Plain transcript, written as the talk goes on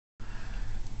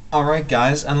Alright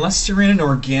guys, unless you're in an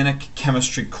organic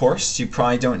chemistry course, you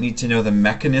probably don't need to know the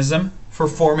mechanism for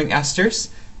forming esters,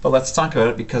 but let's talk about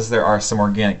it because there are some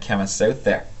organic chemists out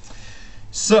there.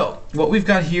 So, what we've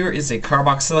got here is a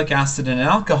carboxylic acid and an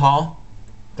alcohol.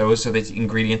 Those are the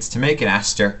ingredients to make an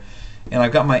ester. And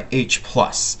I've got my H+.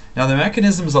 Now the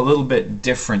mechanism is a little bit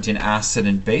different in acid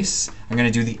and base. I'm going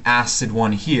to do the acid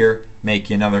one here, make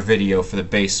another video for the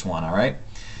base one, alright?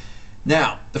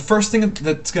 Now, the first thing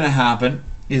that's going to happen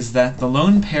is that the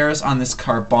lone pairs on this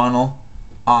carbonyl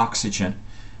oxygen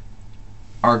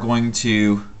are going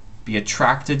to be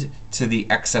attracted to the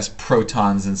excess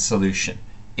protons in solution,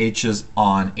 H's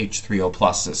on H3O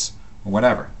pluses, or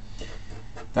whatever.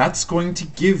 That's going to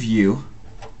give you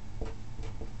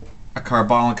a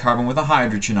carbonyl carbon with a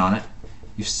hydrogen on it.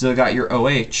 You've still got your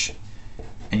OH,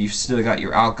 and you've still got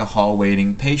your alcohol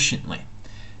waiting patiently.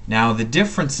 Now the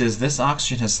difference is this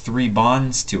oxygen has 3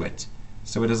 bonds to it,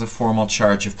 so it has a formal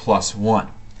charge of +1.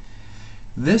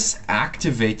 This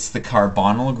activates the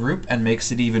carbonyl group and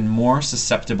makes it even more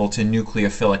susceptible to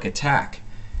nucleophilic attack.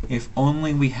 If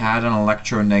only we had an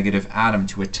electronegative atom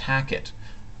to attack it.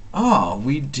 Oh,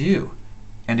 we do.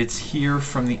 And it's here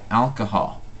from the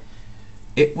alcohol.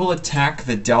 It will attack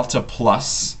the delta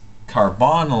plus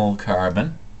carbonyl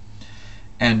carbon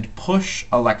and push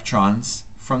electrons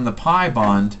from the pi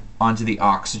bond onto the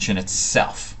oxygen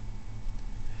itself.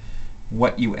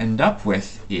 What you end up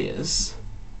with is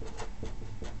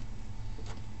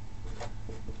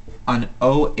an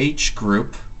OH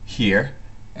group here.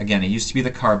 Again, it used to be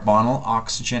the carbonyl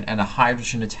oxygen and a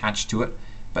hydrogen attached to it,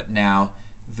 but now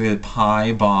the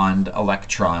pi bond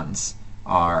electrons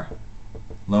are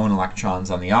lone electrons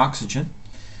on the oxygen.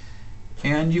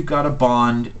 And you've got a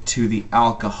bond to the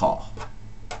alcohol,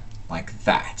 like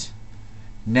that.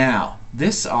 Now,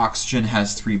 this oxygen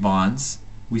has 3 bonds.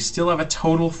 We still have a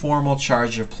total formal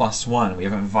charge of +1. We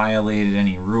haven't violated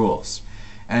any rules.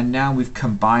 And now we've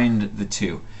combined the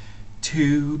two.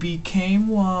 2 became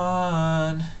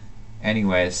 1.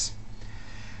 Anyways,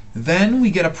 then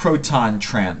we get a proton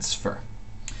transfer.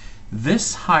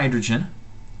 This hydrogen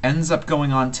ends up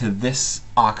going on to this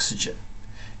oxygen.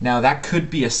 Now that could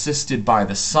be assisted by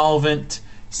the solvent.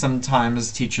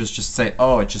 Sometimes teachers just say,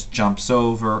 oh, it just jumps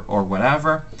over or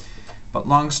whatever. But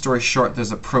long story short,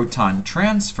 there's a proton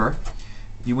transfer.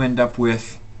 You end up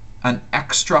with an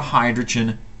extra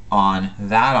hydrogen on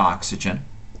that oxygen.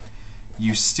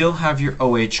 You still have your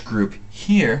OH group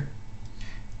here,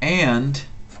 and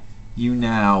you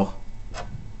now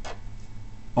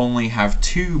only have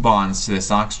 2 bonds to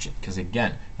this oxygen, because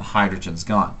again, the hydrogen's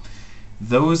gone.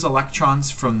 Those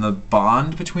electrons from the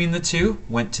bond between the two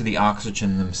went to the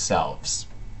oxygen themselves.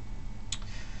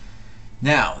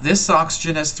 Now, this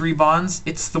oxygen has 3 bonds.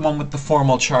 It's the one with the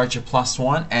formal charge of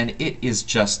 +1, and it is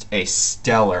just a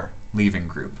stellar leaving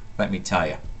group, let me tell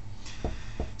you.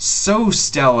 So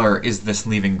stellar is this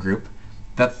leaving group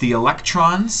that the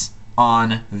electrons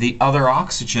on the other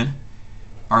oxygen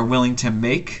are willing to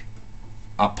make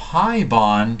a pi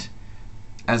bond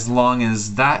as long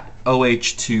as that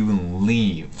OH2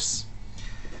 leaves.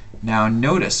 Now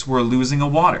notice we're losing a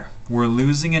water. We're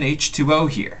losing an H2O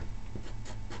here.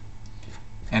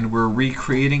 And we're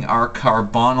recreating our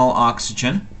carbonyl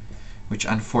oxygen, which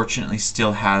unfortunately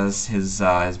still has his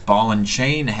ball and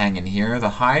chain hanging here, the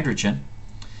hydrogen.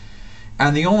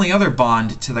 And the only other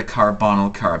bond to the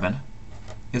carbonyl carbon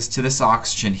is to this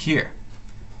oxygen here.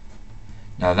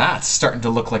 Now that's starting to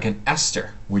look like an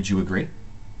ester, would you agree?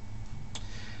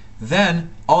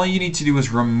 Then all you need to do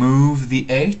is remove the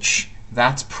H.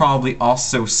 That's probably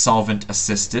also solvent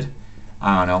assisted.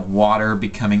 I don't know, water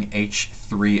becoming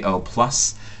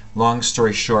H3O+. Long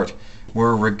story short,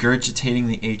 we're regurgitating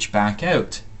the H back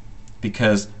out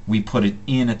because we put it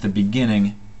in at the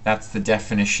beginning. That's the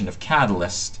definition of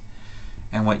catalyst.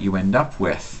 And what you end up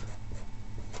with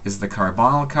is the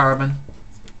carbonyl carbon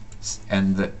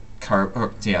and the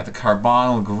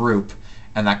carbonyl group,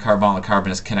 and that carbonyl carbon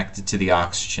is connected to the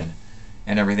oxygen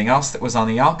and everything else that was on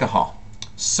the alcohol.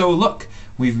 So look,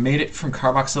 we've made it from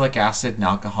carboxylic acid and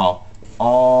alcohol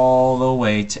all the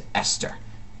way to ester.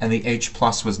 And the H+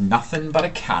 was nothing but a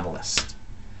catalyst.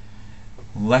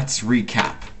 Let's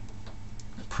recap.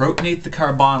 Protonate the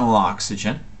carbonyl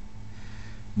oxygen.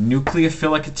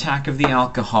 Nucleophilic attack of the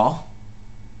alcohol.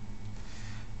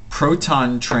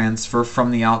 Proton transfer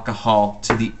from the alcohol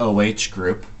to the OH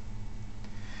group.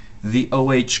 The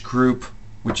OH group,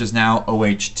 which is now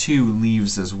OH2,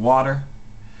 leaves as water.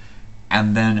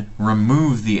 And then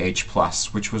remove the H+,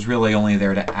 which was really only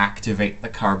there to activate the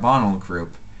carbonyl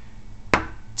group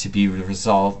to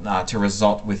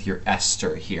result with your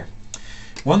ester here.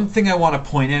 One thing I want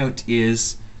to point out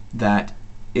is that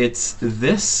it's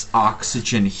this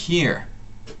oxygen here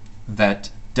that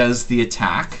does the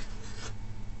attack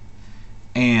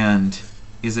and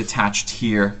is attached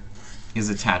here, is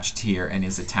attached here, and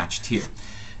is attached here.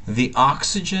 The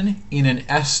oxygen in an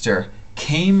ester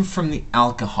came from the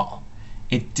alcohol.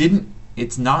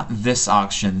 It's not this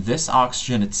oxygen. This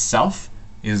oxygen itself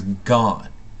is gone.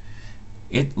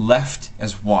 It left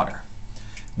as water.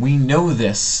 We know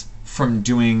this from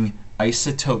doing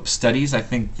isotope studies. I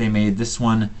think they made this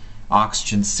one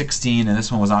oxygen 16 and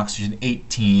this one was oxygen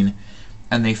 18,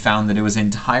 and they found that it was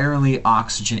entirely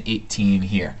oxygen 18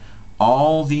 here.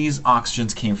 All these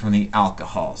oxygens came from the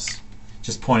alcohols.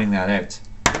 Just pointing that out.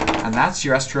 And that's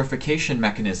your esterification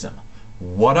mechanism.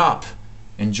 What up?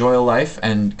 Enjoy life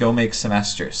and go make some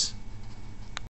esters.